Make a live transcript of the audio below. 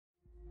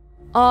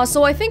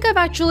So I think I've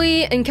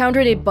actually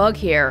encountered a bug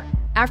here.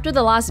 After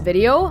the last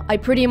video, I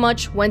pretty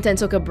much went and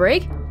took a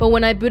break, but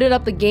when I booted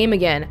up the game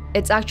again,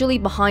 it's actually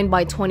behind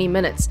by 20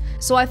 minutes.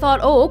 So I thought,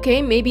 oh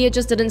okay, maybe it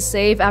just didn't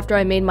save after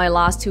I made my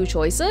last 2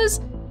 choices.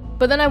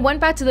 But then I went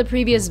back to the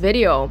previous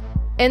video,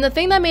 and the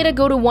thing that made it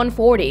go to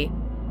 140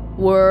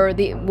 were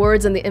the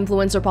words and the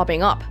influencer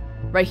popping up,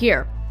 right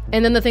here.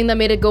 And then the thing that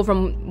made it go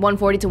from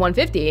 140 to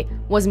 150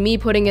 was me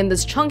putting in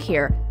this chunk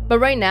here. But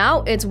right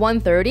now, it's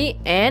 130,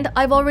 and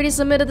I've already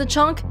submitted the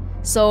chunk.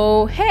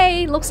 So,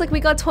 hey, looks like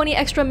we got 20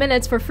 extra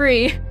minutes for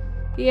free.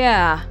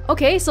 Yeah.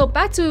 Okay, so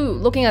back to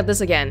looking at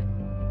this again.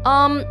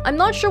 I'm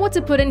not sure what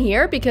to put in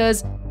here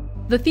because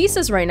the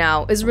thesis right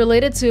now is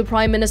related to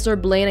Prime Minister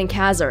Blaine and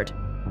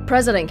Khazard,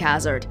 President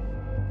Khazard.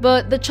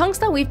 But the chunks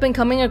that we've been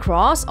coming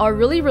across are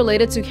really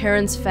related to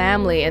Karen's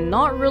family and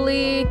not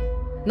really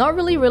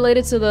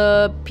related to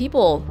the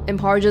people in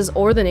Parges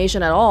or the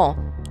nation at all.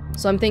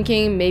 So I'm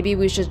thinking maybe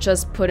we should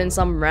just put in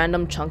some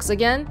random chunks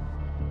again.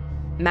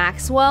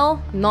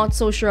 Maxwell? Not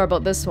so sure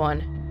about this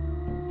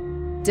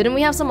one. Didn't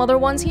we have some other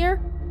ones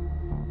here?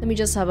 Let me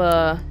just have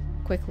a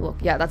quick look.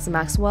 Yeah, that's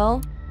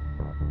Maxwell.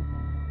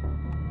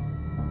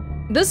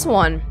 This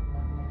one.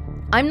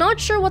 I'm not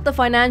sure what the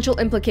financial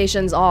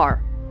implications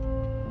are.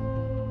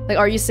 Like,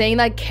 are you saying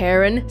that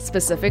Karen,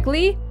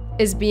 specifically,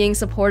 is being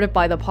supported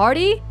by the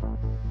party?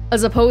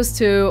 As opposed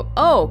to,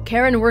 oh,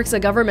 Karen works a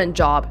government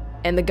job,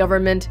 and the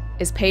government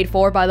is paid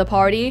for by the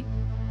party,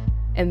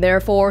 and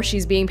therefore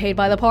she's being paid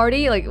by the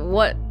party? Like,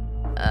 what?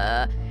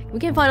 We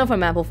can find out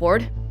from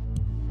Ampleford.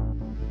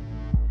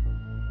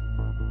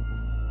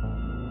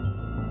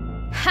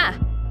 Ha!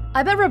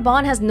 I bet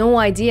Raban has no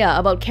idea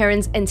about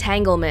Karen's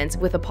entanglement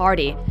with the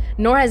party,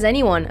 nor has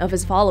anyone of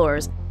his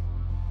followers.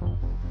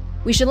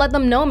 We should let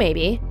them know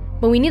maybe,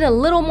 but we need a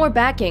little more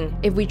backing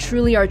if we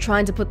truly are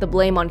trying to put the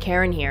blame on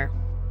Karen here.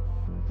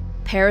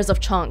 Pairs of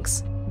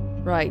chunks.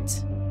 Right.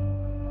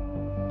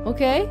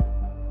 Okay.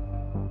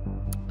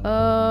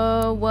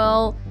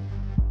 Well,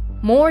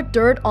 more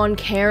dirt on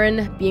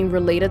Karen being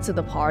related to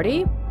the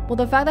party? Well,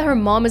 the fact that her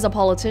mom is a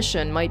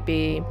politician might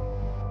be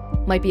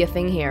a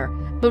thing here.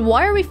 But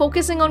why are we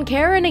focusing on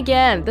Karen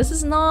again? This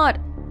is not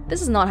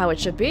how it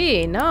should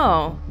be.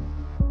 No.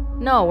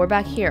 No, we're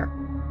back here.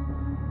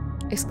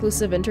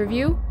 Exclusive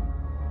interview?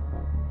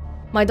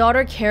 My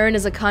daughter Karen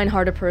is a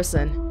kind-hearted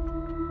person.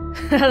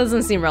 That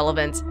doesn't seem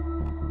relevant.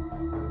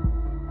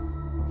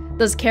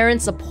 Does Karen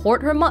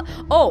support her mother?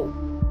 Oh!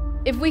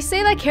 If we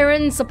say that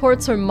Karen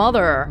supports her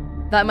mother,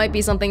 that might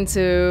be something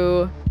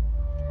to...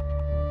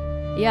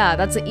 Yeah,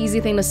 that's an easy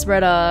thing to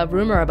spread a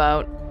rumor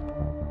about.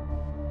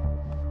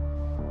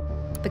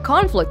 The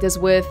conflict is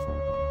with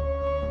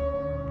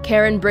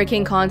Karen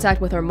breaking contact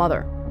with her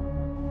mother.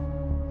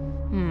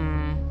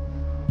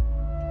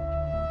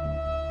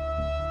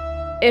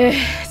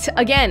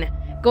 Again,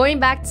 going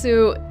back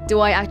to, do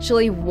I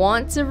actually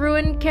want to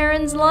ruin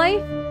Karen's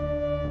life?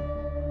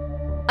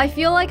 I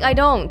feel like I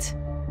don't.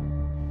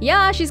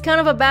 Yeah, she's kind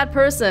of a bad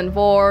person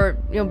for,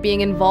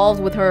 being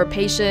involved with her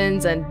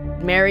patients and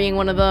marrying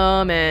one of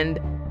them and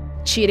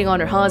cheating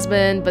on her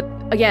husband, but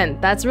again,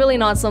 that's really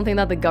not something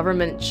that the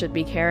government should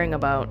be caring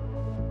about.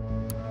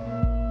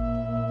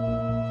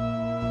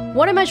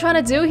 What am I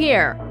trying to do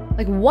here?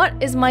 Like, what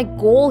is my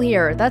goal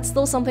here? That's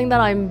still something that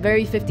I'm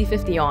very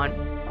 50-50 on.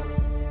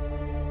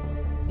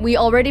 We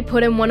already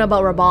put in one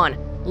about Raban.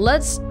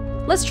 Let's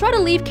try to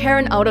leave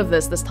Karen out of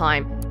this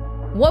time.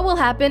 What will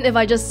happen if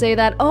I just say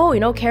that,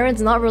 oh,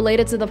 Karen's not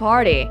related to the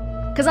party?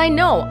 Because I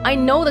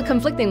know the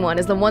conflicting one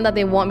is the one that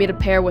they want me to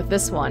pair with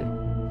this one.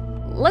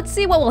 Let's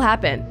see what will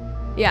happen.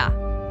 Yeah.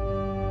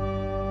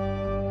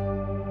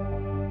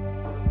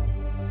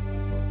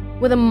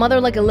 With a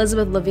mother like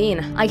Elizabeth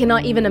Levine, I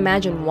cannot even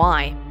imagine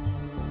why.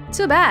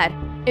 Too bad.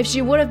 If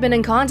she would have been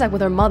in contact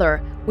with her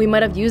mother, we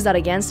might have used that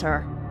against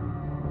her.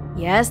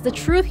 Yes, the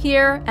truth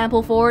here,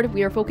 Ampleford.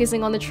 We are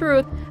focusing on the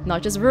truth,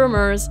 not just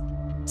rumors.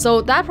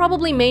 So that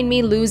probably made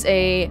me lose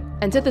a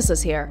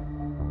antithesis here,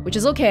 which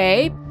is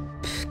okay,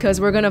 because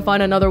we're gonna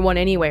find another one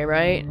anyway,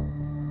 right?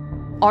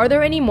 Are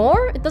there any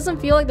more? It doesn't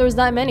feel like there's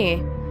that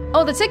many.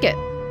 Oh, the ticket.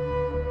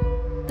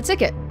 The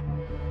ticket.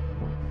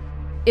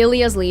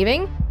 Ilya's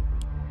leaving?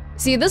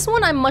 See, this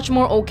one I'm much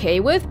more okay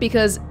with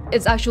because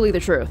it's actually the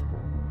truth.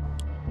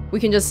 We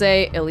can just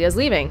say, Ilya's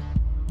leaving.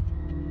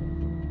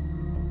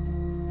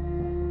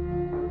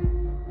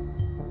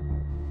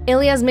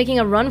 Ilya's making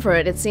a run for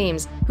it, it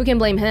seems. Who can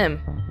blame him?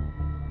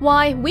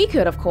 Why, we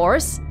could, of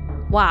course.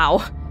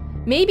 Wow.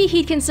 Maybe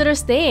he'd consider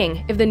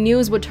staying if the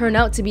news would turn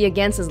out to be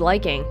against his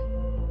liking.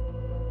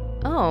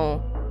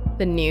 Oh,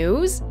 the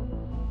news?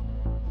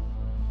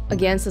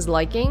 Against his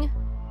liking?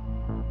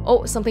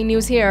 Oh, something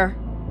news here.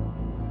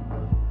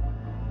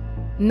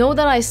 Know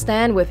that I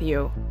stand with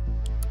you.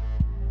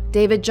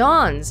 David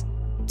Johns.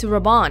 To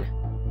Raban.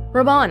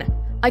 Raban,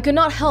 I could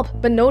not help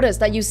but notice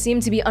that you seem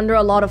to be under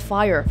a lot of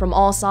fire from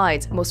all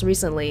sides most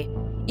recently.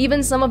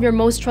 Even some of your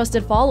most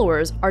trusted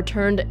followers are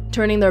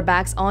turning their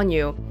backs on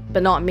you,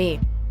 but not me.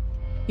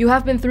 You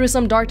have been through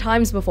some dark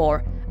times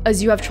before,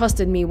 as you have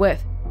trusted me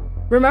with.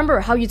 Remember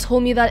how you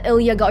told me that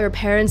Illya got your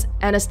parents,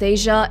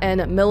 Anastasia and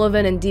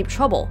Milovan, in deep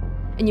trouble,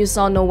 and you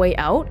saw no way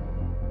out?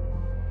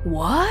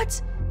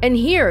 What? And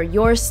here,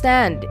 you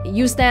stand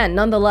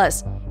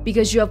nonetheless,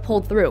 because you have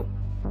pulled through.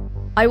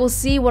 I will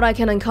see what I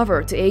can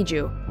uncover to aid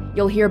you.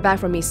 You'll hear back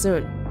from me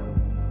soon.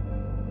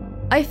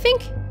 I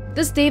think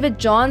this David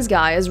Johns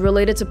guy is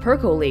related to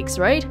Perko leaks,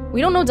 right?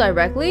 We don't know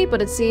directly,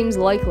 but it seems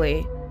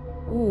likely.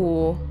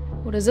 Ooh,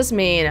 what does this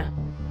mean?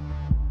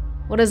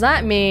 What does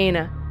that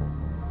mean?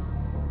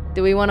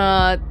 Do we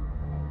wanna...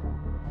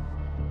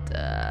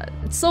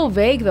 it's so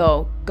vague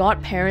though.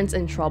 Got parents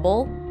in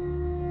trouble?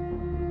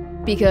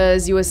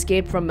 Because you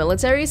escaped from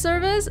military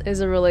service?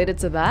 Is it related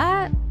to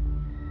that?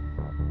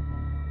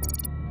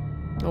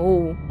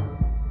 Oh.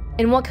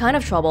 In what kind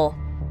of trouble?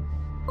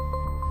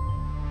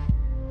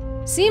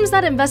 Seems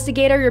that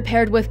investigator you're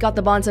paired with got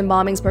the Bonton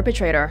bombing's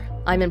perpetrator.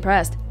 I'm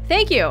impressed.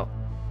 Thank you!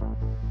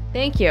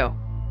 Thank you.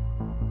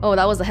 Oh,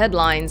 that was the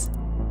headlines.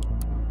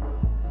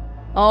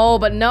 Oh,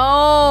 but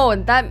no!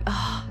 That...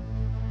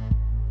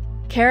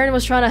 Karen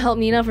was trying to help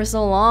Nina for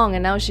so long,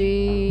 and now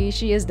she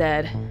is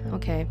dead.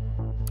 Okay.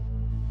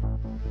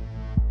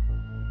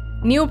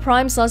 New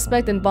prime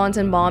suspect in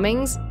Bonton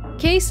bombings.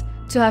 Case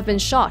to have been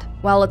shot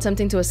while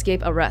attempting to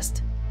escape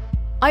arrest.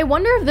 I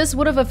wonder if this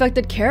would have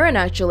affected Karen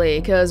actually,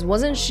 because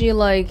wasn't she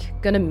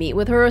like gonna meet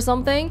with her or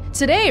something?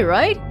 Today,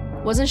 right?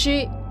 Wasn't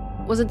she...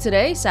 Was it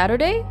today?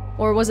 Saturday?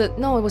 Or was it...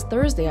 No, it was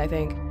Thursday, I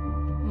think.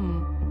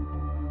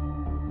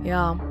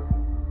 Yeah.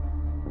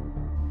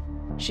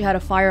 She had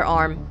a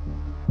firearm,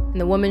 and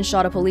the woman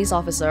shot a police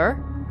officer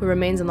who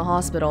remains in the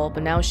hospital,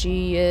 but now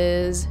she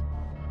is...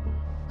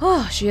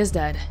 Oh, she is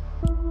dead.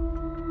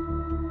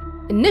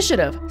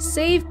 Initiative,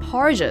 save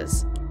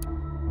Parges.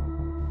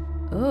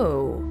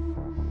 Oh.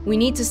 We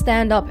need to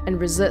stand up and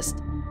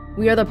resist.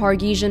 We are the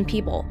Pargesian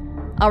people.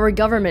 Our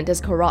government is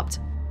corrupt.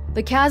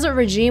 The Khazar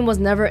regime was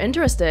never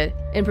interested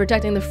in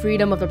protecting the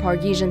freedom of the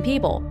Pargesian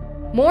people.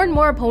 More and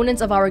more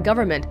opponents of our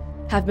government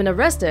have been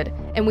arrested,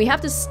 and we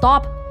have to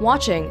stop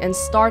watching and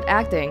start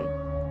acting.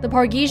 The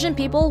Pargesian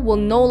people will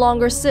no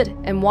longer sit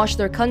and watch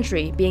their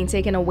country being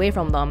taken away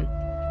from them.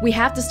 We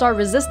have to start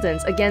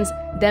resistance against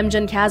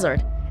Demjan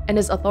Khazar and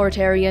his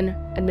authoritarian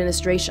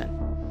administration.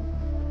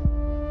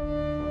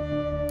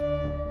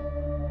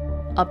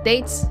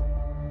 Updates?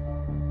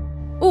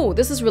 Ooh,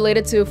 this is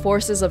related to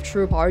Forces of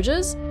True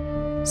Parges.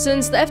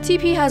 Since the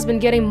FTP has been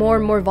getting more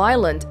and more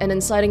violent and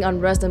inciting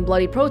unrest and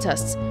bloody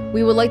protests,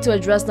 we would like to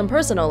address them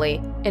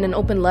personally in an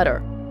open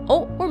letter.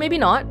 Oh, or maybe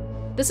not.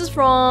 This is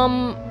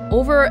from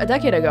over a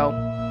decade ago.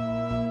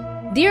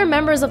 Dear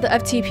members of the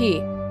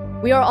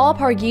FTP, we are all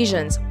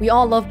Pargesians. We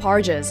all love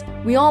Parges.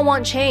 We all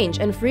want change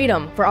and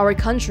freedom for our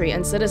country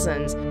and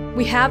citizens.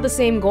 We have the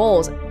same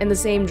goals and the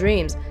same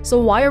dreams,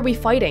 so why are we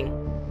fighting?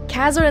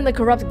 Khazar and the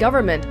corrupt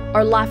government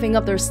are laughing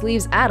up their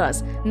sleeves at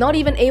us, not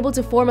even able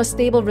to form a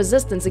stable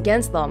resistance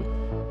against them.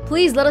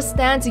 Please let us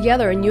stand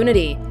together in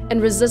unity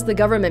and resist the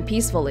government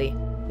peacefully.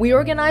 We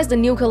organized a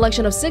new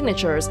collection of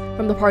signatures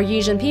from the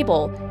Pargesian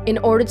people in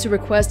order to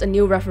request a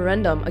new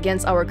referendum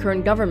against our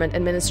current government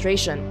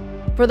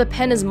administration. For the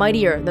pen is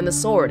mightier than the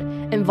sword,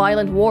 and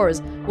violent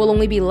wars will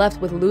only be left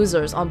with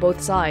losers on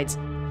both sides.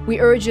 We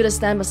urge you to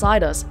stand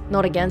beside us,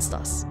 not against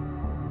us.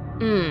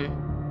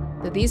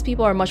 These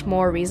people are much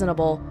more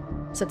reasonable.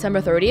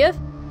 September 30th?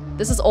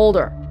 This is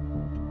older.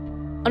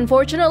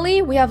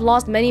 Unfortunately, we have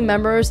lost many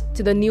members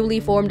to the newly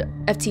formed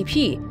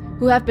FTP,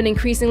 who have been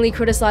increasingly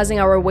criticizing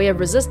our way of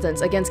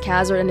resistance against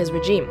Khazar and his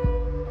regime.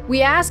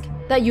 We ask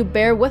that you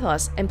bear with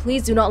us, and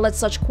please do not let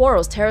such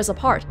quarrels tear us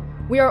apart.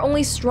 We are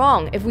only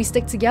strong if we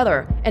stick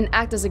together and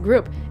act as a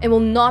group, and will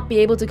not be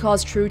able to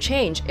cause true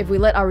change if we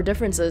let our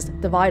differences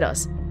divide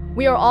us.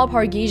 We are all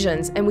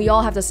Pargesians, and we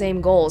all have the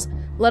same goals.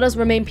 Let us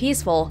remain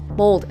peaceful,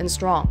 bold, and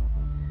strong.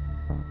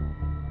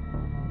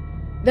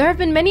 There have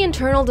been many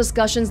internal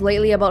discussions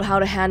lately about how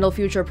to handle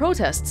future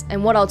protests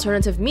and what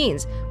alternative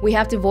means. We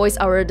have to voice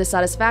our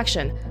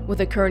dissatisfaction with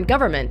the current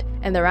government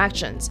and their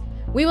actions.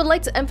 We would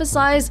like to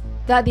emphasize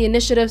that the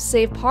initiative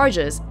Save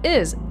Parges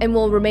is and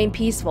will remain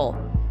peaceful.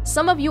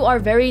 Some of you are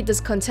very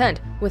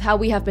discontent with how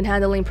we have been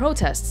handling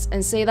protests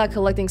and say that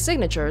collecting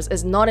signatures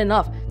is not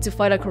enough to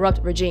fight a corrupt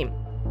regime.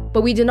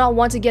 But we do not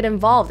want to get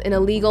involved in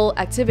illegal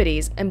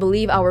activities and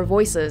believe our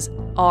voices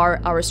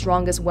are our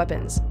strongest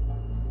weapons.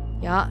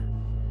 Yeah.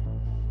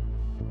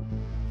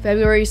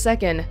 February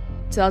 2nd,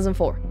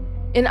 2004.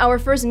 In our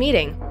first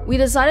meeting, we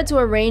decided to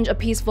arrange a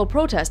peaceful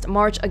protest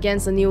march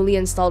against the newly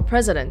installed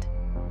president,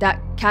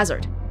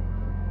 Khazar.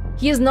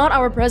 He is not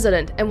our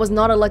president and was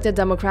not elected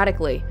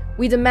democratically.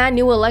 We demand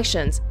new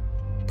elections.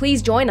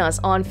 Please join us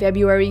on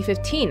February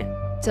 15,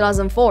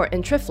 2004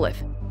 in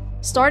Triflith.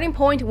 Starting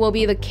point will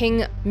be the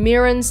King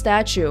Miran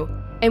statue,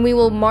 and we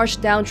will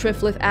march down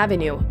Triflith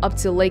Avenue up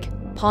to Lake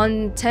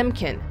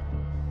Potemkin.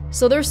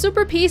 So they're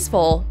super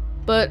peaceful,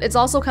 but it's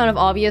also kind of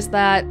obvious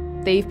that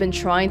they've been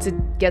trying to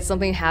get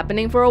something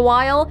happening for a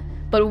while,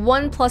 but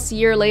 1+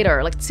 year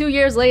later, like 2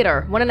 years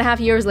later, 1.5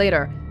 years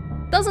later,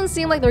 doesn't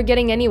seem like they're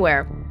getting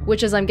anywhere,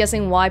 which is, I'm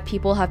guessing, why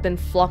people have been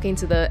flocking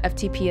to the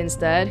FTP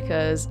instead,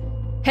 because,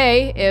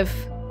 hey,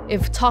 if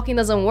If talking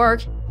doesn't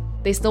work,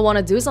 they still want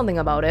to do something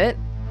about it.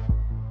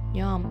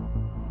 Yum.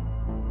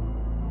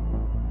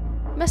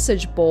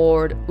 Message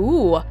board.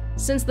 Ooh.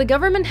 Since the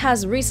government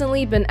has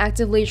recently been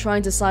actively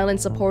trying to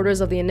silence supporters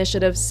of the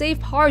initiative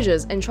Save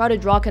Parges and try to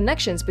draw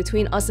connections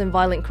between us and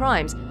violent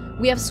crimes,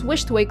 we have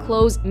switched to a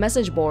closed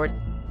message board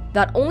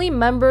that only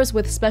members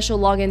with special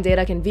login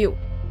data can view.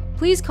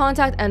 Please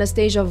contact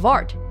Anastasia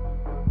Vhart.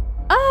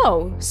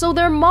 Oh, so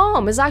their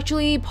mom is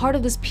actually part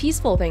of this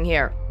peaceful thing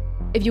here.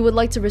 If you would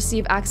like to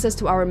receive access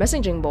to our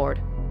messaging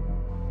board.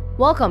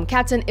 Welcome,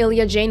 Captain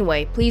Ilya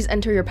Janeway. Please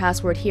enter your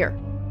password here.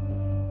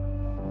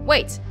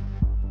 Wait,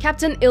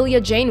 Captain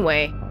Ilya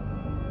Janeway.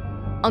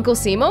 Uncle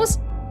Simos?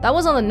 That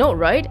was on the note,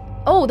 right?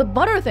 Oh, the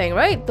butter thing,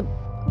 right?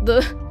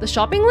 The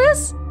shopping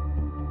list?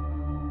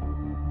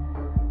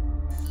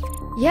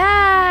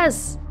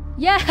 Yes!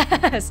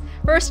 Yes!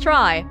 First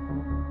try.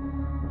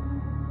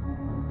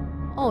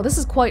 Oh, this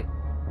is quite...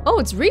 Oh,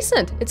 it's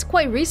recent. It's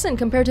quite recent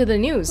compared to the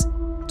news.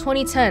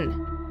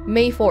 2010,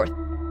 May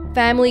 4th.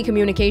 Family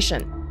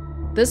communication.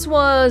 This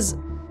was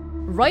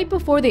right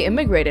before they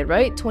immigrated,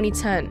 right?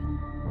 2010.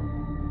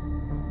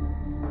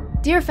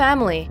 Dear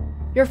family,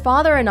 your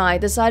father and I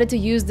decided to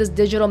use this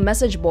digital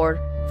message board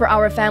for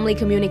our family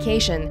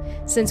communication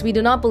since we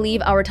do not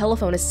believe our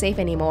telephone is safe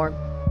anymore.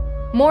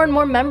 More and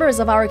more members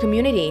of our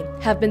community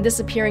have been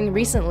disappearing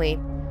recently.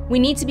 We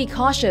need to be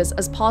cautious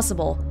as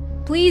possible.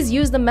 Please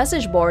use the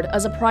message board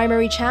as a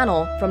primary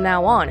channel from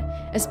now on,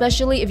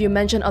 especially if you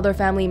mention other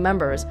family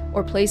members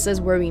or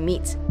places where we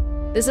meet.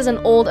 This is an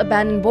old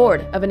abandoned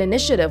board of an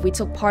initiative we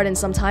took part in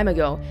some time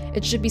ago.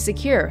 It should be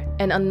secure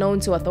and unknown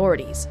to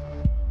authorities.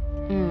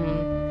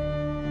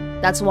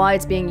 That's why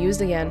it's being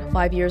used again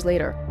 5 years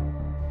later.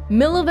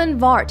 Raban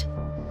Vhart.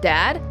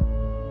 Dad?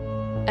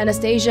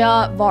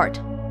 Anastasia Vhart.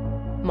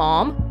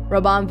 Mom?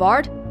 Raban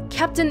Vhart.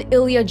 Captain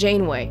Ilya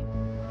Janeway.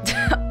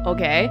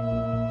 Okay.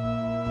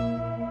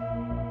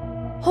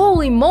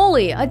 Holy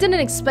moly, I didn't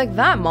expect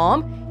that,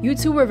 Mom. You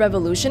two were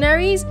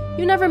revolutionaries?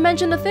 You never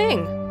mentioned a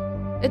thing.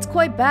 It's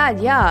quite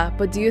bad, yeah,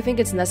 but do you think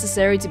it's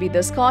necessary to be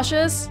this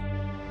cautious?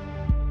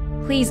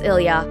 Please,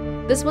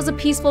 Illya. This was a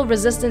peaceful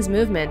resistance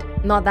movement,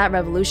 not that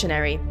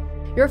revolutionary.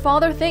 Your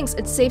father thinks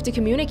it's safe to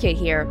communicate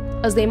here,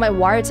 as they might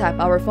wiretap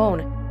our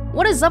phone.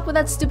 What is up with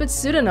that stupid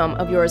pseudonym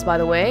of yours, by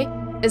the way?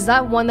 Is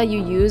that one that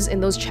you use in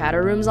those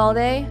chatter rooms all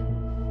day?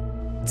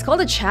 It's called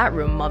a chat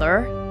room,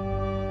 mother.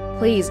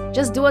 Please,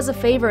 just do us a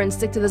favor and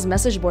stick to this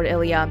message board,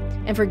 Illya.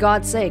 And for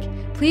God's sake,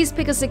 please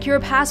pick a secure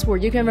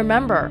password you can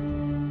remember.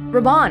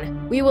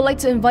 Raban, we would like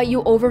to invite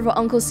you over for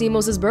Uncle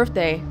Simos'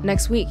 birthday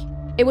next week.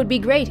 It would be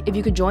great if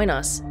you could join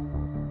us.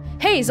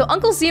 Hey, so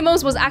Uncle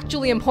Simos was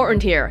actually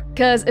important here,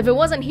 cause if it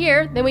wasn't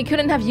here, then we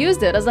couldn't have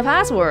used it as a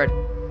password.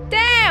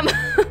 Damn!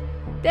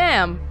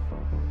 Damn.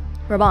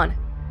 Raban.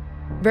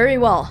 Very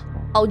well.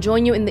 I'll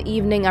join you in the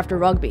evening after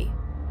rugby.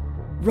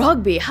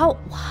 Rugby? How?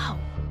 Wow.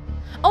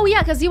 Oh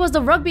yeah, cause he was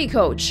the rugby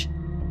coach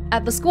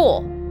at the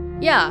school.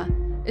 Yeah,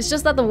 it's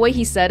just that the way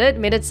he said it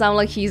made it sound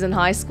like he's in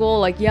high school,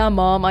 like, yeah,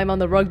 Mom, I'm on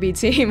the rugby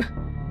team.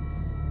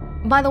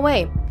 By the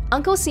way,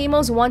 Uncle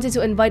Simos wanted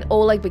to invite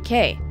Oleg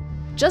Bakay.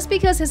 Just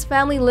because his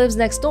family lives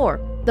next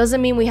door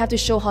doesn't mean we have to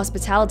show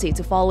hospitality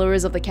to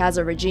followers of the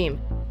Khazar regime.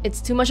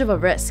 It's too much of a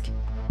risk.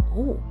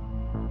 Oh.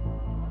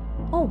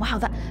 Oh wow,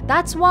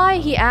 that's why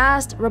he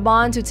asked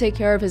Raban to take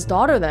care of his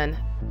daughter then.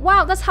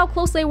 Wow, that's how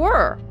close they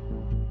were.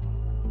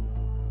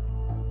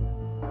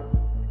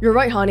 You're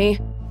right, honey.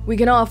 We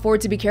cannot afford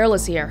to be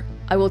careless here.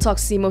 I will talk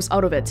Simos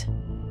out of it.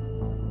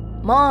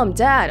 Mom,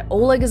 Dad,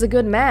 Oleg is a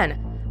good man.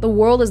 The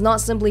world is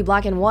not simply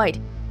black and white.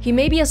 He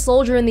may be a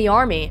soldier in the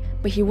army,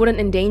 but he wouldn't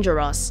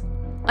endanger us.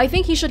 I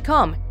think he should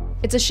come.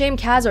 It's a shame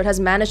Khazar has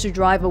managed to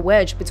drive a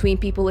wedge between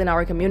people in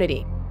our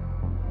community.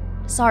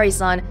 Sorry,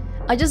 son.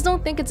 I just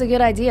don't think it's a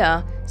good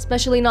idea,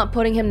 especially not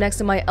putting him next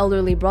to my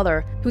elderly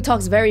brother, who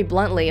talks very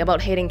bluntly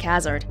about hating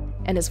Khazar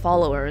and his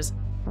followers.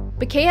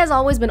 Bakay has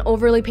always been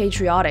overly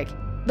patriotic.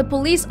 The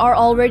police are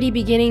already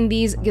beginning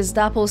these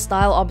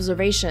Gestapo-style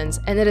observations,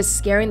 and it is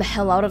scaring the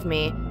hell out of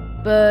me.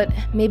 But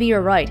maybe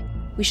you're right.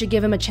 We should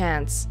give him a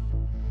chance.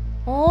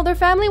 Oh, their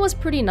family was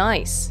pretty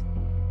nice.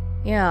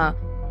 Yeah.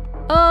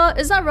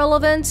 Is that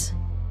relevant?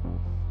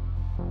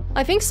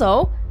 I think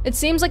so. It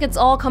seems like it's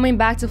all coming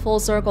back to full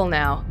circle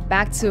now.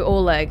 Back to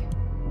Oleg.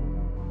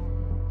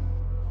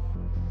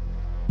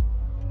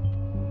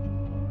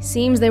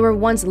 Seems they were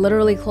once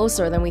literally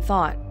closer than we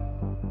thought.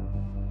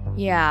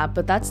 Yeah,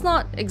 but that's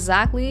not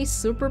exactly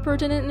super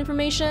pertinent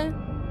information.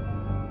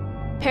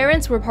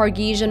 Parents were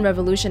Pargesian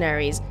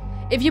revolutionaries.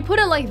 If you put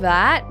it like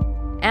that,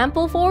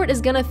 Ampleford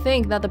is gonna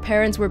think that the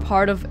parents were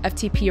part of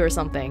FTP or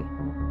something.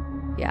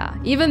 Yeah,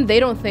 even they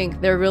don't think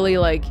they're really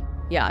like,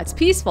 yeah, it's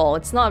peaceful,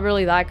 it's not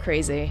really that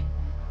crazy.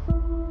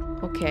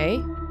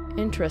 Okay,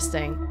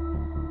 interesting.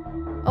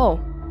 Oh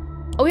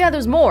yeah,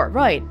 there's more,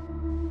 right.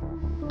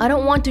 I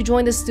don't want to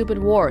join this stupid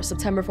war,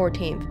 September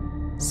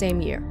 14th.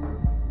 Same year.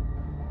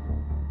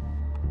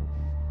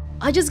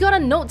 I just got a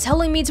note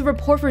telling me to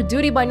report for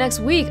duty by next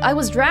week. I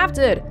was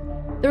drafted.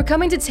 They're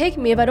coming to take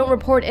me if I don't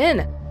report in.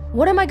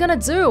 What am I gonna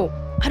do?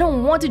 I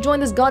don't want to join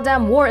this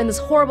goddamn war in this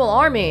horrible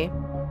army.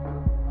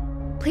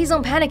 Please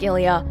don't panic,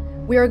 Illya.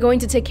 We are going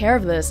to take care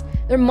of this.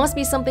 There must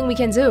be something we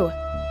can do.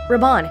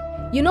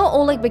 Raban, you know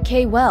Oleg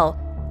Vhart well.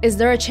 Is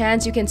there a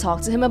chance you can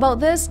talk to him about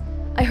this?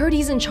 I heard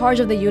he's in charge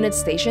of the unit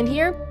stationed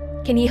here.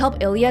 Can he help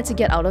Illya to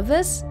get out of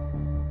this?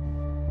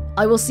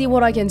 I will see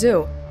what I can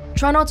do.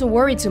 Try not to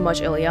worry too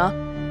much,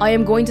 Illya. I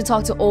am going to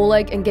talk to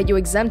Oleg and get you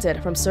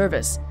exempted from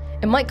service.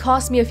 It might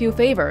cost me a few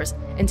favors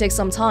and take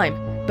some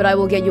time, but I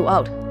will get you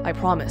out, I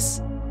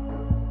promise.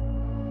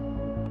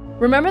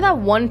 Remember that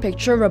one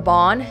picture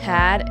Raban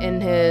had in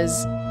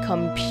his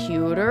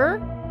computer?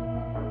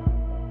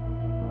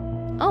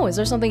 Oh, is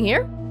there something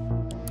here?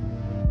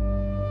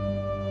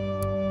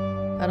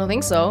 I don't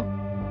think so.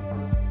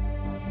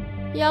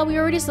 Yeah, we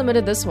already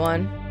submitted this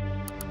one.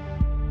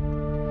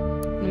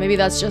 Maybe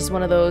that's just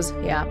one of those,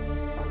 yeah.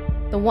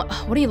 The one,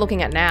 what are you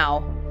looking at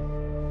now?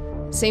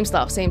 Same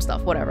stuff,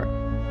 whatever.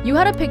 You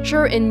had a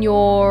picture in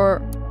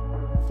your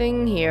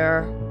thing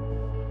here.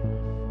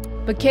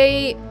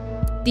 Vhart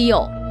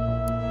deal.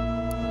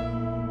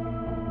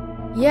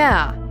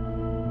 Yeah.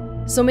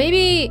 So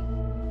maybe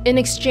in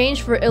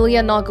exchange for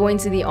Illya not going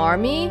to the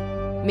army,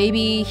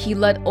 maybe he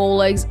let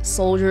Oleg's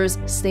soldiers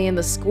stay in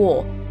the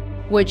school,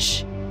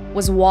 which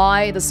was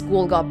why the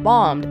school got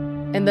bombed,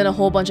 and then a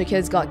whole bunch of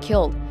kids got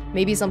killed.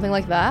 Maybe something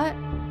like that?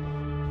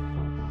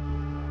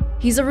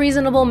 He's a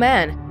reasonable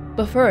man,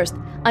 but first,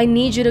 I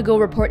need you to go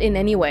report in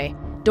anyway.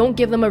 Don't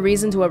give them a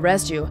reason to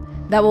arrest you.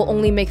 That will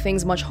only make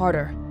things much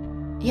harder.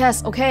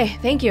 Yes, okay,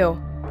 thank you.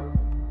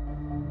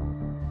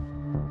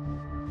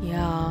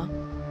 Yeah.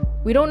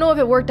 We don't know if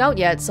it worked out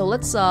yet, so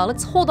let's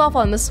hold off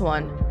on this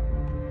one.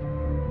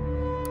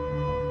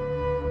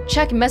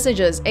 Check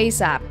messages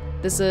ASAP.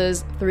 This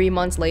is 3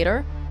 months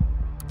later.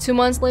 2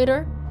 months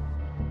later.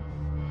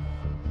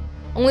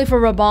 Only for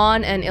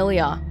Raban and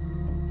Illya.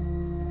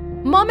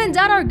 Mom and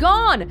Dad are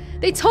gone!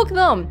 They took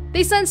them!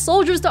 They sent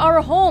soldiers to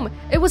our home!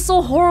 It was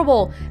so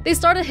horrible! They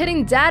started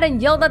hitting Dad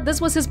and yelled that this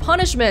was his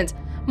punishment!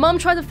 Mom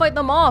tried to fight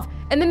them off,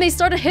 and then they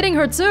started hitting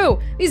her too!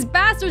 These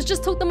bastards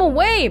just took them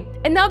away!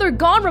 And now they're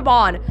gone,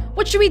 Raban!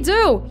 What should we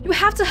do? You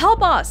have to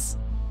help us!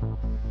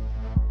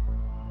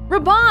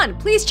 Raban!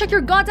 Please check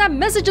your goddamn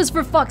messages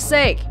for fuck's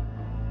sake!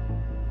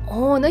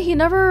 Oh, and then he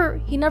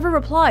never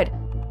replied.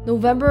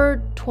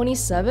 November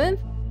 27th?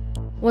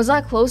 Was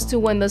that close to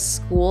when the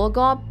school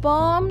got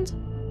bombed?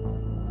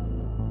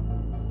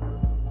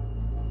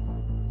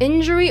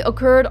 Injury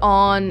occurred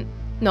on...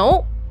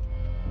 No,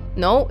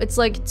 it's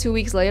like 2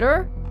 weeks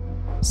later.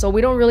 So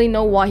we don't really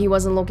know why he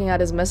wasn't looking at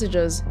his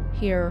messages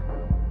here.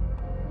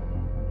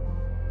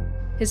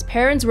 His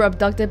parents were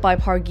abducted by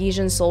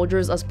Pargesian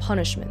soldiers as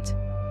punishment.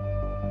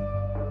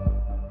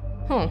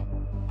 Huh.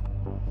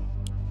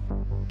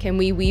 Can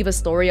we weave a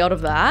story out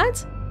of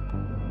that?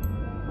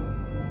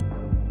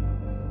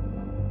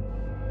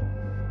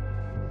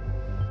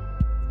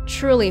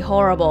 Truly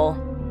horrible.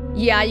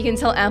 Yeah, you can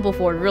tell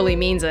Ampleford really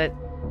means it.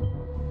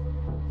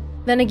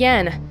 Then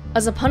again,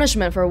 as a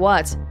punishment for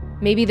what?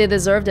 Maybe they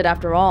deserved it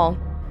after all.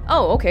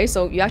 Oh, okay,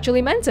 so you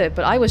actually meant it,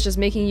 but I was just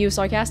making you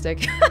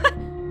sarcastic.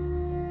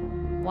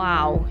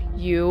 Wow,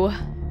 you,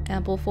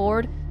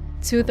 Ampleford.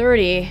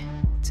 2:30.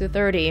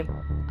 2:30.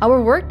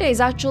 Our workday is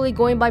actually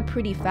going by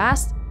pretty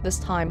fast this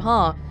time,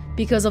 huh?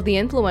 Because of the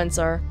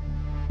influencer.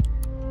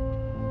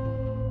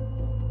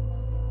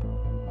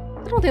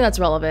 I don't think that's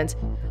relevant.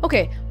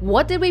 Okay,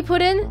 what did we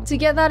put in to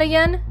get that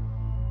again?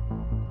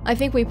 I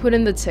think we put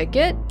in the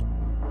ticket.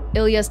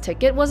 Illya's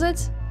ticket, was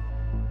it?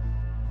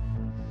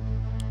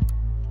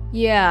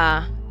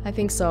 Yeah, I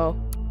think so.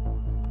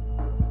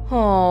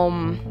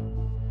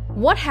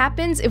 What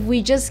happens if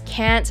we just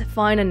can't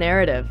find a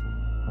narrative?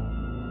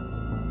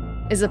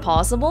 Is it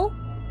possible?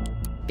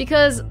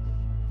 Because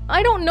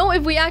I don't know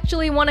if we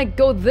actually want to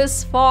go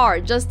this far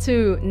just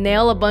to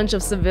nail a bunch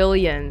of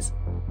civilians.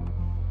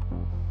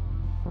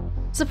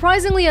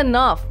 Surprisingly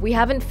enough, we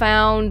haven't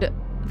found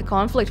the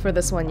conflict for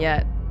this one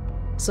yet.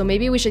 So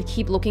maybe we should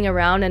keep looking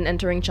around and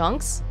entering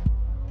chunks?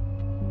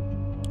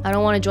 I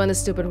don't want to join this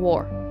stupid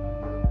war.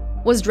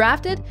 Was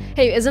drafted?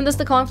 Hey, isn't this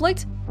the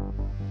conflict?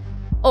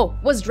 Oh,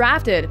 was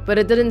drafted, but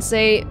it didn't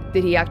say,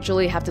 did he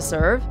actually have to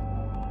serve?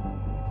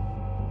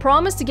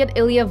 Promised to get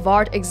Ilya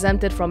Vhart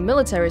exempted from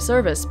military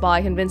service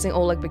by convincing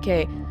Oleg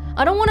Vhart.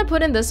 I don't want to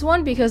put in this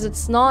one because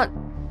it's not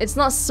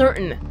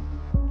certain,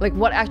 like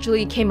what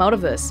actually came out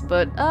of this,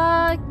 but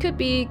could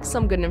be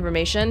some good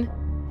information.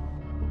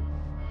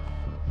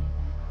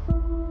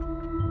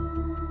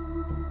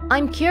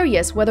 I'm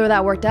curious whether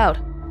that worked out,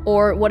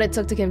 or what it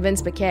took to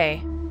convince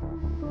Vhart.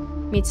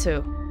 Me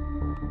too.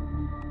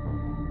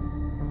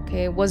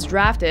 Okay, was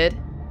drafted.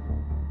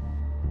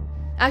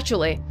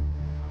 Actually,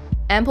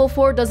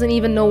 Ampleford doesn't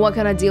even know what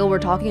kind of deal we're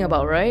talking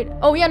about, right?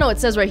 Oh yeah, no, it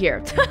says right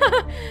here.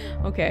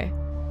 Okay.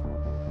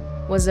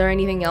 Was there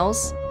anything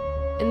else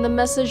in the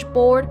message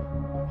board?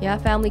 Yeah,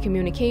 family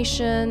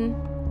communication.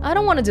 I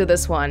don't want to do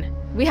this one.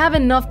 We have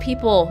enough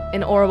people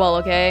in Orwell,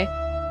 okay?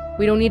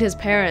 We don't need his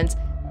parents.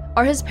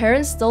 Are his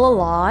parents still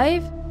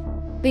alive?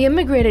 They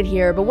immigrated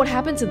here, but what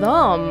happened to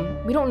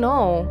them? We don't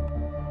know.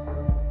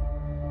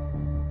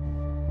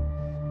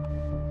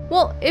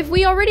 Well, if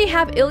we already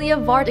have Ilya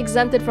Vhart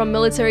exempted from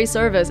military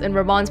service in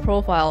Raban's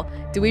profile,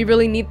 do we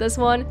really need this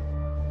one?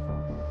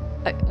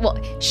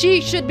 Well, she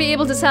should be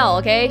able to tell,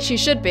 okay? She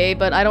should be,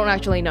 but I don't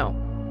actually know.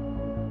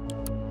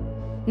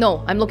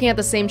 No, I'm looking at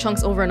the same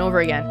chunks over and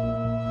over again.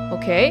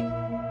 Okay.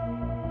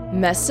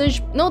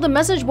 Message? No, the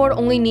message board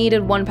only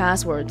needed one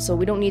password, so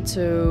we don't need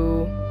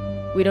to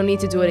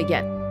do it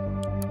again.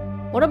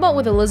 What about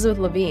with Elizabeth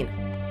Levine?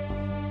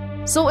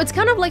 So it's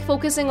kind of like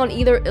focusing on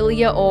either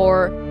Illya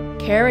or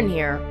Karen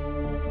here.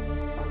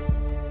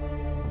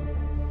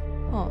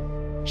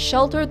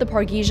 Sheltered the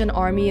Pargesian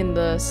army in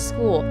the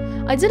school.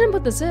 I didn't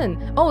put this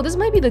in. Oh, this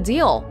might be the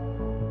deal.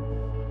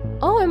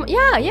 Oh,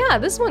 yeah,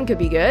 this one could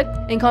be good,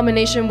 in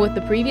combination with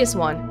the previous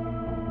one.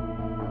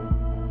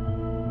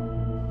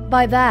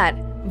 By that,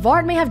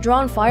 Vhart may have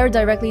drawn fire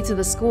directly to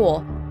the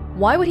school.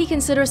 Why would he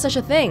consider such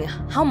a thing?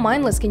 How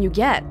mindless can you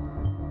get?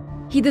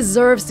 He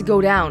deserves to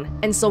go down,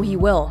 and so he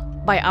will,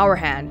 by our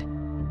hand.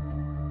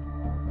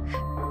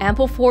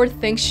 Ampleford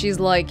thinks she's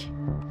like...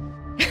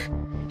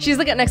 she's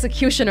like an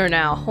executioner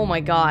now. Oh my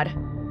god.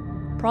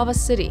 Prava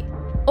City.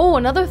 Oh,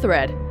 another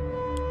thread.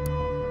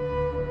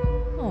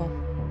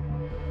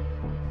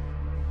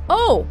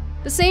 Oh,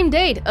 the same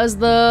date as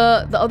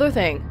the other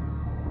thing.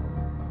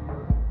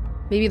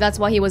 Maybe that's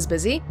why he was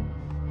busy?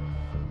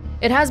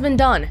 It has been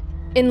done.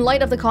 In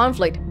light of the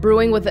conflict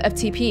brewing with the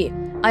FTP,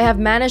 I have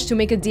managed to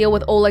make a deal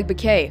with Oleg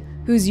Bakay,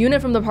 whose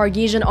unit from the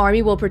Pargesian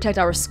army will protect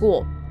our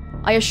school.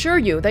 I assure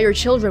you that your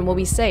children will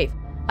be safe.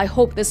 I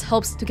hope this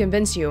helps to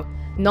convince you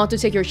not to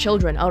take your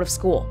children out of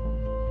school.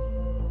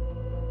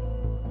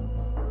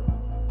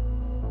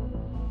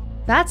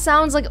 That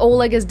sounds like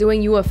Oleg is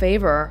doing you a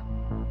favor.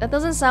 That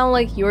doesn't sound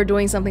like you're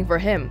doing something for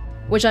him,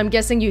 which I'm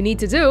guessing you need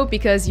to do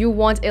because you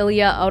want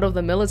Illya out of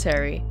the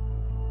military.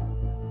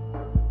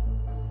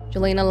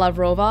 Jelena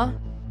Lavrova?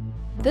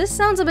 This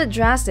sounds a bit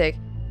drastic.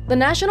 The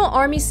National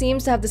Army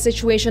seems to have the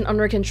situation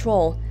under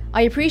control.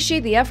 I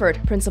appreciate the effort,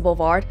 Principal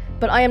Vhart,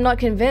 but I am not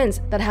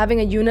convinced that having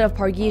a unit of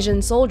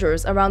Pargesian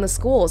soldiers around the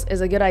schools is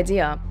a good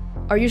idea.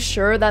 Are you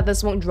sure that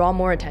this won't draw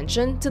more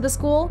attention to the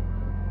school?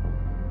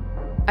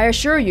 I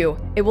assure you,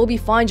 it will be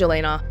fine,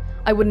 Jelena.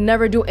 I would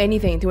never do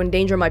anything to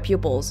endanger my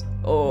pupils.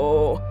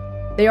 Oh,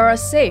 they are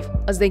as safe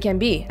as they can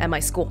be at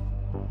my school.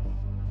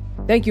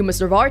 Thank you,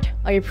 Mr. Vhart.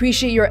 I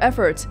appreciate your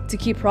efforts to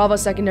keep Prava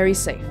Secondary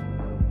safe.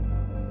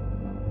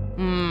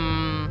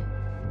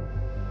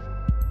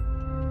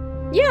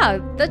 Yeah,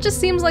 that just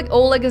seems like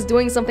Oleg is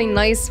doing something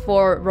nice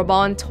for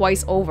Raban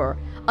twice over.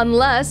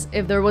 Unless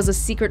if there was a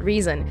secret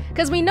reason.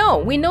 Because we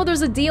know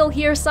there's a deal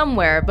here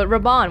somewhere, but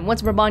Raban,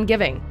 what's Raban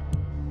giving?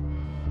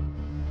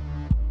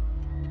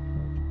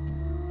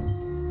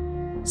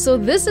 So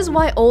this is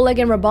why Oleg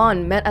and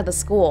Raban met at the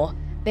school.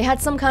 They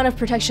had some kind of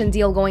protection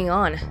deal going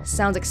on.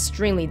 Sounds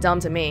extremely dumb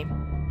to me.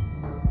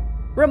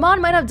 Raban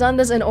might have done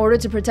this in order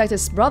to protect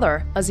his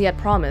brother, as he had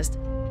promised.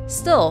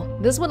 Still,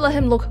 this would let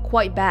him look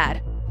quite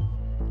bad.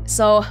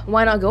 So,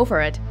 why not go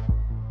for it?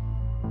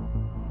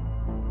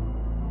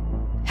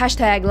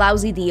 Hashtag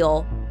lousy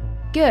deal.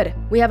 Good,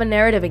 we have a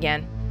narrative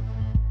again.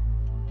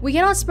 We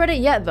cannot spread it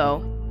yet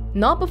though.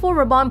 Not before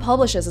Raban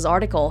publishes his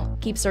article.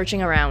 Keep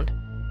searching around.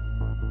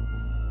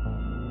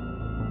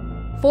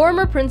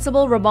 Former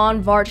Principal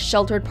Raban Vhart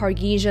sheltered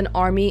Pargesian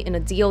army in a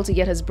deal to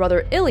get his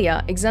brother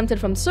Illya exempted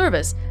from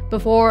service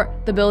before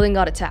the building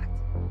got attacked.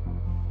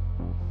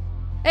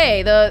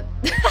 Hey,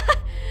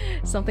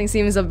 something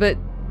seems a bit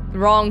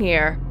wrong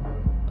here.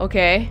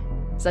 Okay,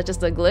 is that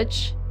just a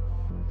glitch?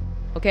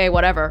 Okay,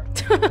 whatever.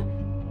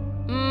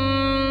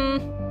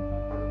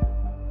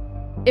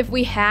 If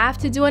we have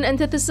to do an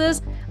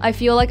antithesis, I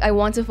feel like I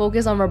want to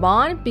focus on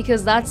Raban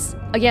because that's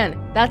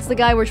the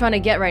guy we're trying to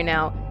get right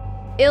now.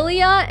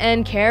 Illya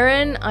and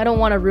Karen, I don't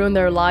want to ruin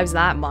their lives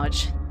that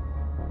much.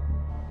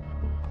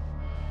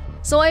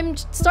 So I'm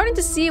starting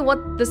to see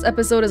what this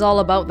episode is all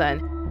about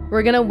then.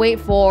 We're gonna wait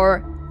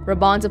for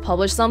Raban to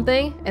publish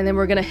something, and then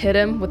we're gonna hit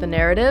him with the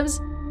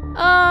narratives.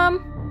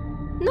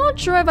 Not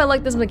sure if I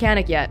like this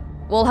mechanic yet.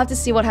 We'll have to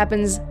see what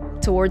happens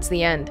towards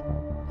the end.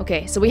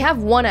 Okay, so we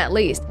have one at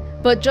least,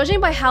 but judging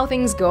by how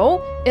things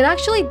go, it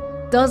actually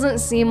doesn't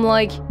seem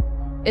like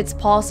it's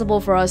possible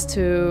for us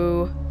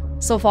to,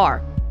 so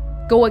far,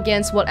 go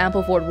against what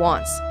Ampleford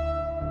wants.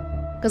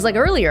 Because like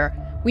earlier,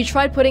 we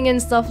tried putting in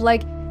stuff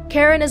like,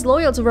 Karen is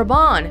loyal to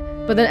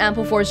Raban, but then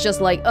Ampleford's just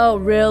like, oh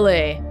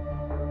really?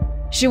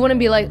 She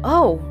wouldn't be like,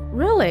 oh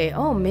really?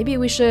 Oh, maybe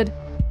we should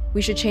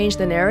change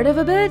the narrative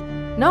a bit?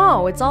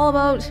 No, it's all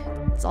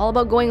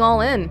about going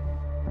all in.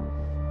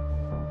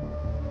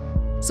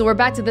 So we're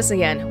back to this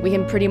again. We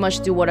can pretty much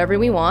do whatever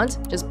we want.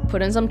 Just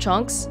put in some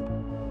chunks.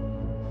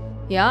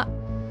 Yeah.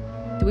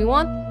 Do we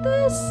want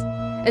this?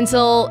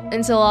 Until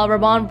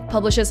Raban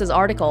publishes his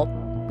article.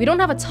 We don't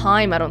have a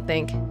time, I don't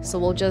think. So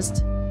we'll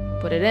just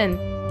put it in.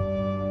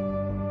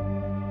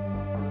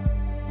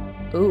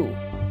 Ooh.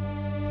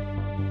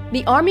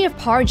 The army of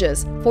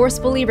Parges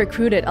forcefully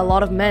recruited a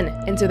lot of men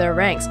into their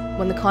ranks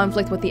when the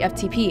conflict with the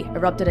FTP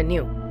erupted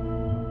anew.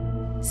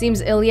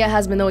 Seems Illya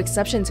has been no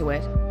exception to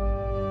it.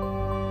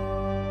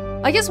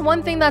 I guess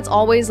one thing that's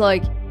always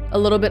like a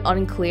little bit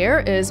unclear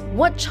is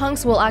what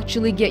chunks will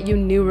actually get you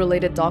new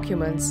related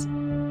documents.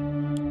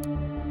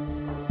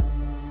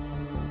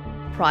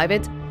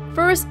 Private,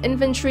 1st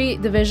Infantry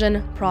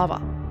Division,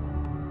 Prava.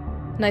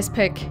 Nice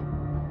pick.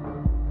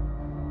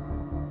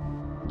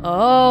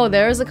 Oh,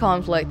 there's a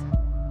conflict.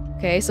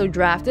 Okay, so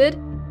drafted.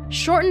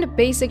 Shortened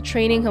basic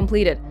training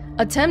completed.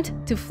 Attempt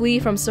to flee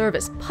from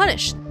service.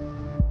 Punished.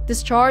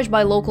 Discharged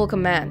by local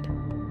command.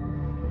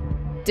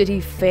 Did he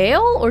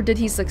fail or did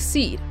he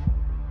succeed?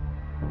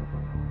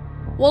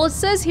 Well, it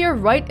says here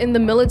right in the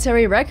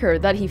military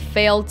record that he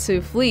failed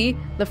to flee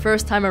the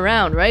first time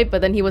around, right?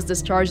 But then he was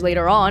discharged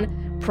later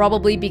on,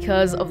 probably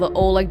because of the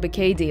Oleg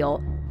Bouquet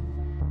deal.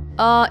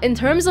 In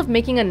terms of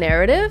making a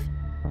narrative,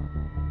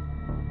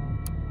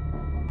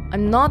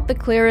 I'm not the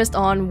clearest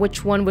on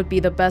which one would be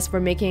the best for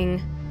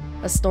making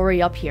a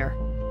story up here.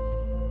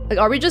 Like,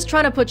 are we just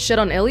trying to put shit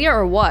on Illya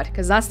or what?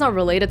 Because that's not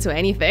related to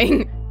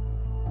anything.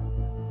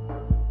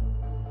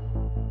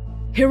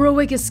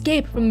 Heroic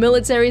escape from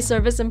military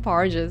service in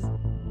Parges.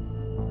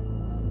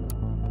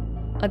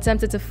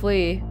 Attempted to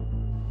flee.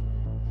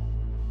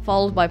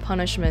 Followed by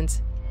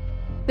punishment.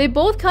 They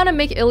both kind of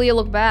make Illya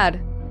look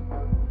bad.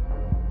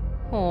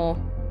 Oh.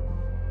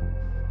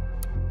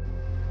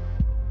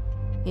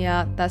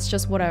 Yeah, that's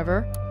just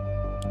whatever.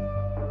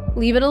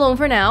 Leave it alone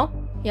for now.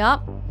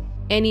 Yup.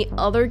 Any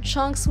other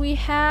chunks we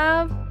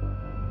have?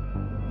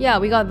 Yeah,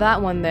 we got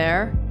that one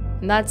there.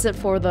 And that's it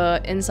for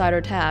the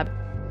insider tab.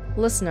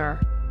 Listener.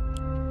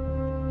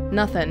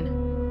 Nothing.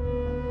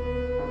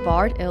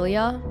 Vhart,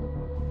 Illya.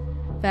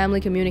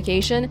 Family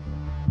communication.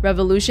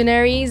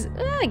 Revolutionaries.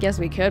 I guess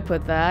we could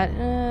put that.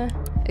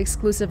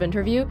 Exclusive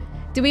interview.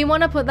 Do we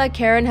want to put that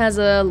Karen has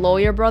a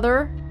lawyer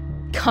brother?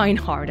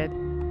 Kind-hearted.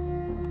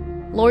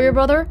 Lawyer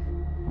brother?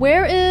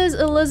 Where is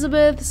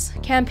Elizabeth's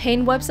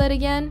campaign website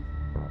again?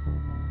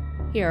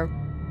 Here.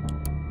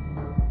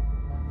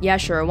 Yeah,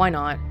 sure, why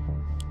not?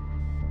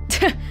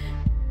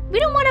 We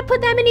don't want to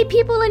put that many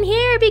people in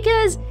here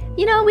because,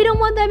 you know, we don't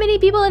want that many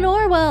people in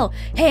Orwell.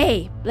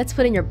 Hey, let's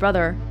put in your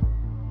brother.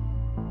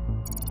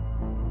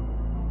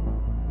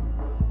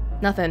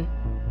 Nothing.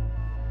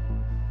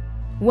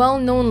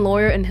 Well-known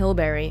lawyer in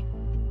Hilberry.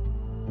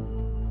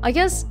 I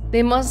guess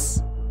they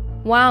must...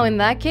 Wow, in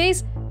that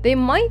case, they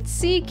might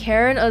see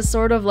Karen as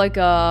sort of like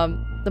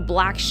the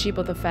black sheep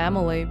of the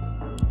family.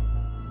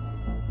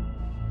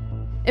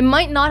 It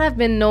might not have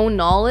been known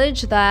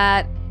knowledge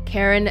that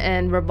Karen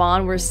and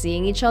Raban were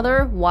seeing each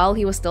other while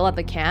he was still at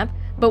the camp,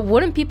 but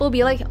wouldn't people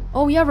be like,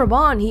 oh yeah,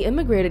 Raban, he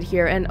immigrated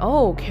here, and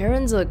oh,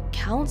 Karen's a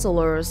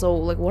counselor, so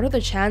like what are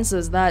the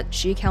chances that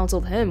she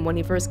counseled him when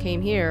he first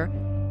came here?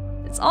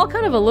 It's all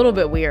kind of a little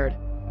bit weird.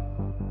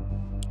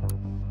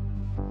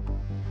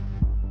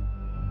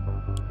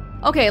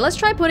 Okay, let's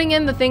try putting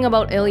in the thing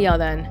about Illya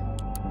then.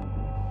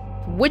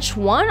 Which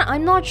one?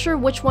 I'm not sure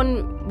which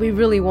one we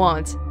really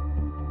want.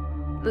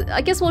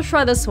 I guess we'll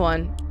try this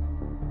one.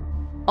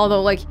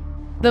 Although, like,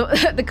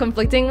 the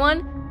conflicting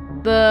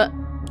one, the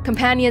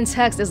companion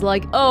text is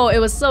like, oh, it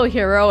was so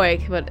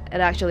heroic, but it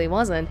actually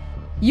wasn't.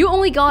 You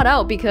only got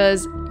out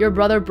because your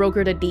brother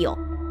brokered a deal.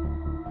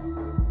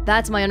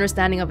 That's my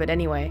understanding of it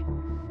anyway.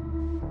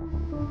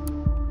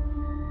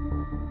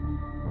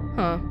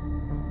 Huh.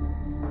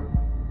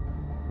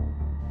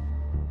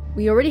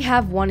 We already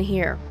have one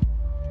here.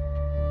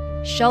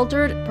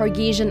 Sheltered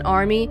Pargesian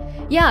army.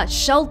 Yeah,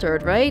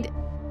 sheltered, right?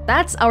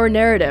 That's our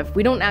narrative.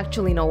 We don't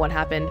actually know what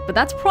happened, but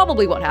that's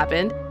probably what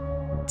happened.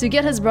 To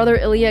get his brother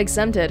Illya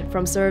exempted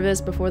from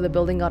service before the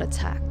building got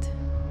attacked.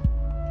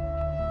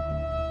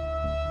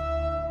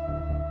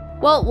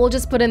 Well, we'll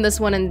just put in this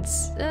one and...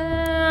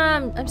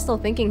 I'm still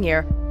thinking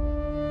here.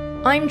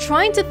 I'm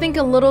trying to think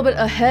a little bit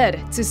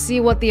ahead to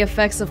see what the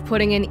effects of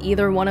putting in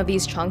either one of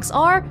these chunks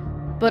are,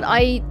 but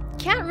I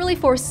can't really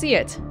foresee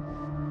it.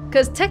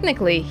 Because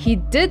technically, he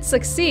did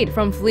succeed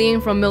from fleeing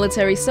from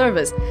military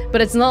service, but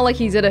it's not like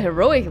he did it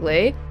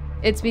heroically.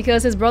 It's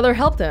because his brother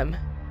helped him.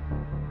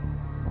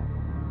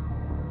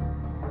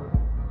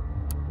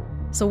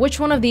 So which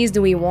one of these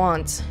do we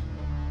want?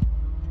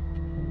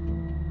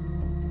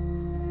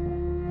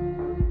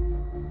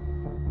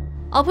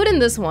 I'll put in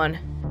this one.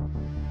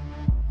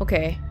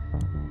 Okay.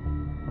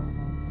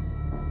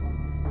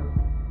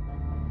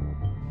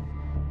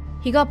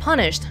 He got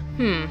punished.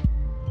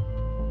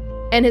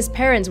 And his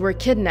parents were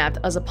kidnapped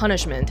as a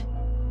punishment.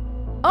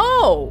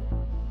 Oh!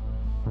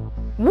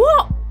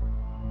 What?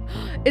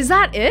 Is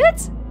that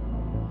it?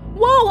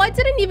 Whoa, I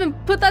didn't even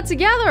put that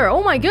together.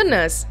 Oh my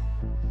goodness.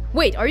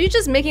 Wait, are you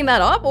just making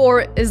that up,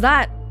 or is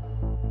that...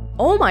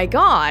 Oh my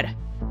god.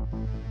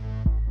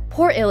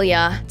 Poor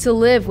Illya, to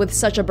live with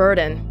such a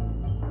burden.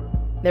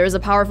 There is a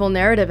powerful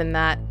narrative in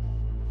that.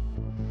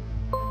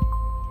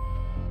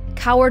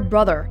 Coward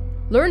brother.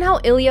 Learn how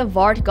Ilya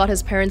Vhart got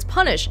his parents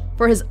punished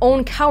for his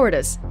own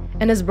cowardice,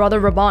 and his brother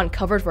Raban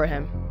covered for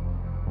him.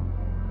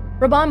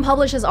 Raban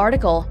published his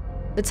article.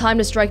 The time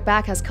to strike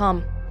back has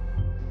come.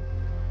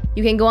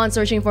 You can go on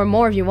searching for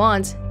more if you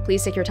want.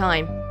 Please take your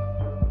time.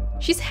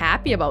 She's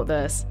happy about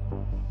this.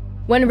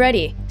 When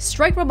ready,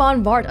 strike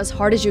Raban Vhart as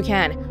hard as you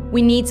can.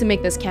 We need to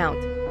make this count.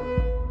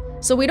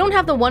 So we don't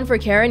have the one for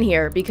Karen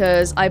here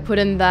because I put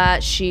in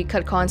that she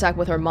cut contact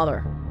with her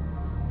mother.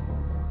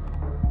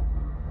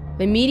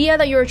 The media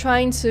that you're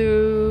trying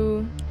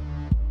to...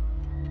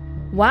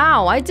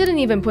 Wow, I didn't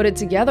even put it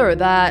together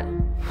that...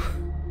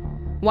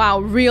 Wow,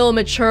 real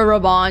mature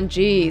Raban,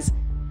 jeez.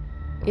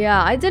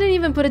 Yeah, I didn't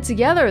even put it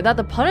together that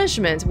the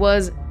punishment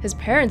was his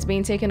parents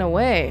being taken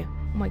away.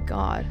 Oh my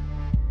god.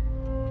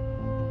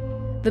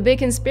 The big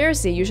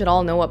conspiracy you should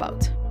all know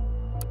about.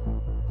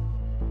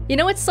 You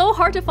know, it's so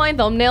hard to find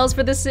thumbnails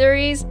for this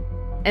series.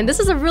 And this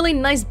is a really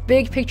nice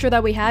big picture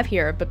that we have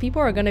here, but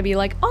people are gonna be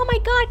like, oh my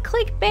god,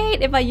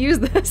 clickbait if I use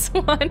this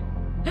one.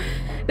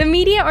 The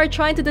media are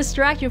trying to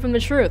distract you from the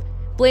truth.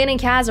 Blaine and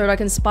Khazard are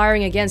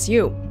conspiring against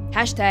you.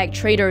 Hashtag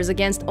traitors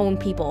against own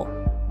people.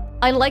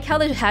 I like how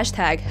the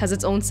hashtag has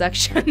its own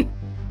section.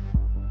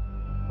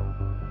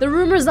 The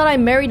rumors that I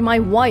married my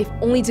wife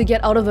only to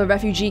get out of the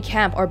refugee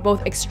camp are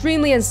both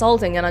extremely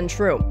insulting and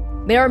untrue.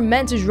 They are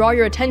meant to draw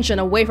your attention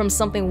away from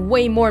something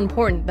way more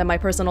important than my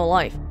personal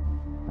life.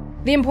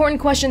 The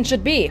important question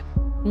should be,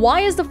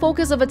 why is the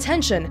focus of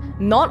attention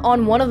not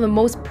on one of the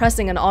most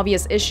pressing and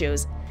obvious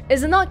issues?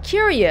 Is it not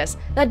curious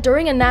that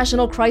during a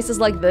national crisis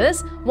like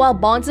this, while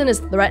Bonton is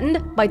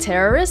threatened by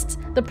terrorists,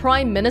 the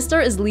Prime Minister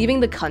is leaving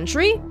the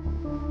country?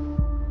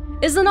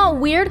 Is it not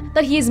weird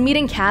that he is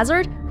meeting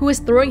Khazard, who is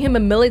throwing him a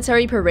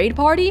military parade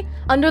party,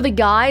 under the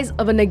guise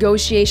of a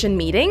negotiation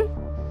meeting?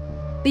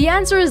 The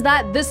answer is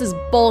that this is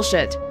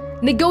bullshit.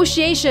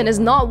 Negotiation is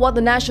not what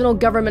the national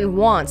government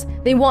wants.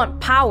 They want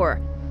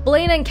power.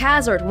 Blaine and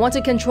Khazard want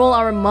to control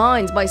our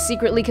minds by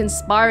secretly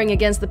conspiring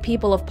against the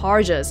people of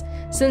Parges.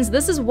 Since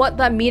this is what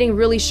that meeting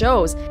really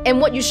shows,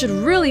 and what you should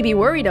really be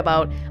worried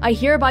about, I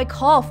hereby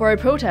call for a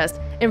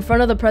protest in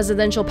front of the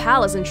presidential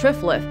palace in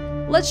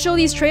Triflith. Let's show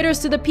these traitors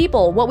to the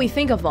people what we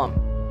think of them.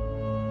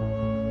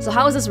 So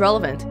how is this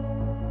relevant?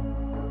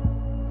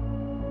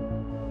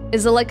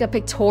 Is it like a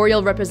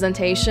pictorial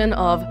representation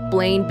of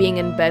Blaine being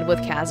in bed with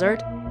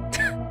Khazard?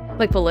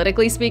 Like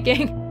politically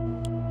speaking?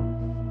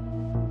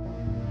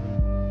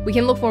 We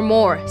can look for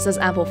more, says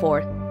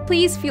Ampleford.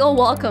 Please feel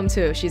welcome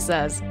to, she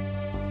says.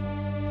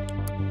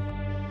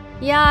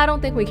 Yeah, I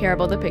don't think we care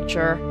about the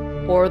picture.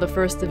 Or the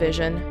first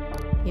division.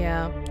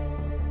 Yeah.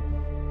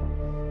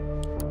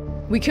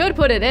 We could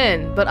put it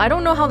in, but I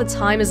don't know how the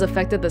time is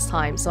affected this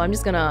time, so I'm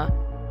just gonna...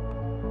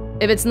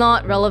 If it's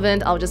not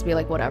relevant, I'll just be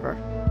like, whatever.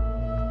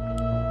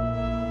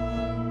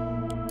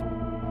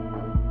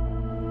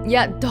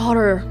 Yeah,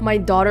 daughter. My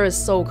daughter is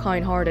so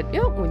kind-hearted.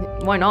 Yeah,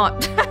 why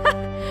not?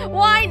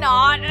 Why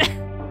not?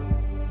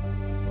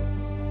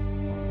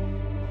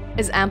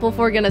 Is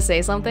Ampleford gonna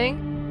say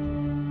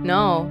something?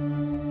 No.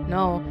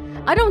 No.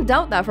 I don't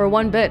doubt that for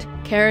one bit.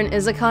 Karen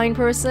is a kind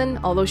person,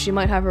 although she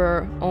might have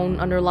her own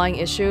underlying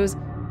issues.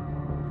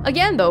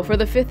 Again though, for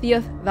the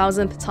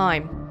 50,000th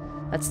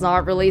time, that's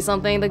not really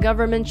something the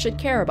government should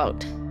care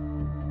about.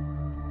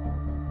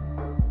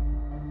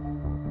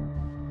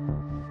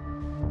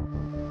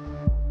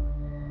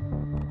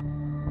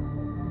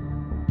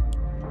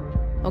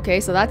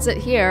 Okay, so that's it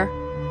here.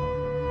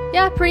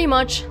 Yeah, pretty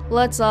much.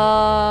 Let's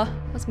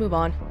move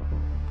on.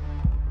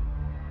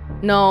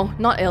 No,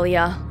 not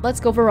Illya.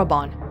 Let's go for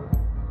Raban.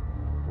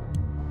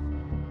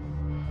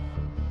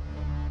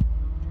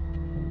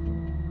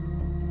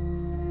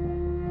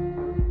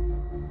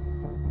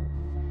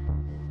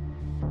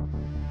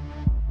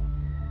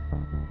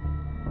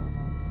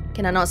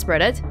 Can I not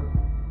spread it?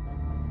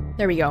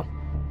 There we go.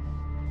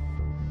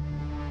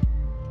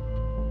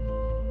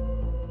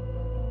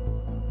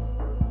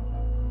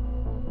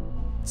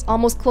 It's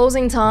almost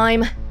closing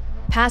time.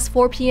 Past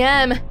 4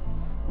 p.m.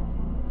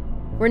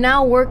 We're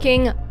now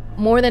working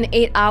more than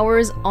 8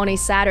 hours on a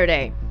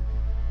Saturday.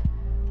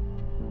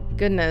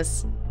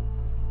 Goodness.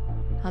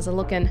 How's it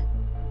looking?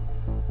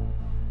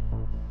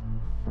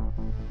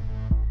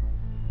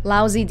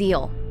 Lousy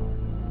deal.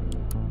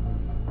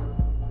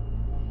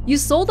 You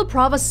sold the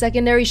Prava's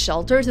secondary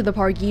shelter to the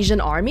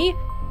Pargesian army?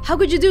 How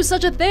could you do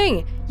such a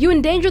thing? You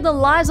endangered the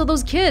lives of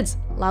those kids.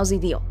 Lousy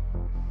deal.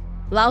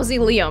 Lousy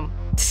Liam.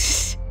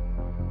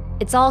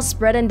 It's all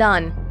spread and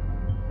done.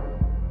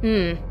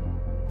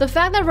 The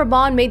fact that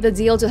Raban made the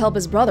deal to help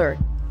his brother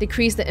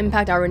decreased the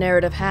impact our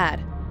narrative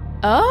had.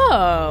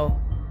 Oh!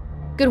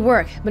 Good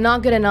work, but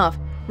not good enough.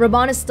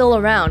 Raban is still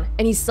around,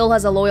 and he still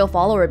has a loyal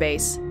follower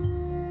base.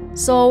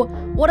 So,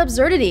 what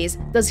absurdities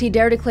does he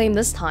dare to claim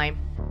this time?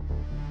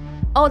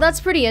 Oh,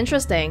 that's pretty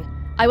interesting.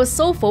 I was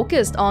so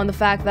focused on the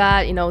fact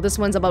that, you know, this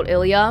one's about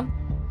Illya,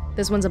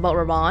 this one's about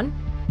Raban.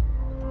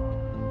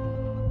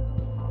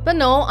 But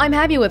no, I'm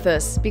happy with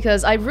this,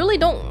 because I really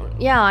don't...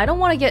 Yeah, I don't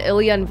want to get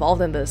Illya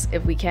involved in this,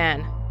 if we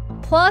can.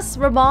 Plus,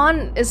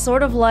 Raban is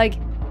sort of like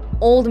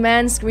old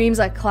man screams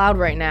at cloud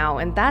right now,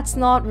 and that's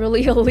not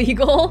really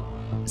illegal.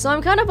 So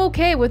I'm kind of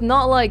okay with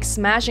not, like,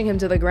 smashing him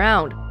to the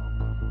ground.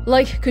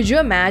 Like, could you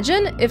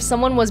imagine if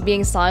someone was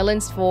being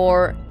silenced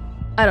for,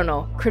 I don't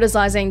know,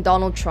 criticizing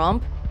Donald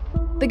Trump?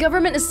 The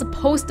government is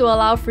supposed to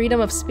allow freedom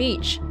of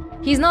speech.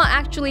 He's not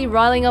actually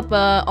riling up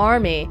an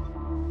army.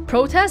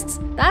 Protests?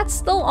 That's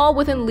still all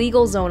within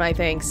legal zone, I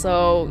think,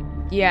 so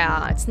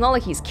Yeah, it's not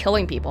like he's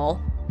killing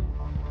people.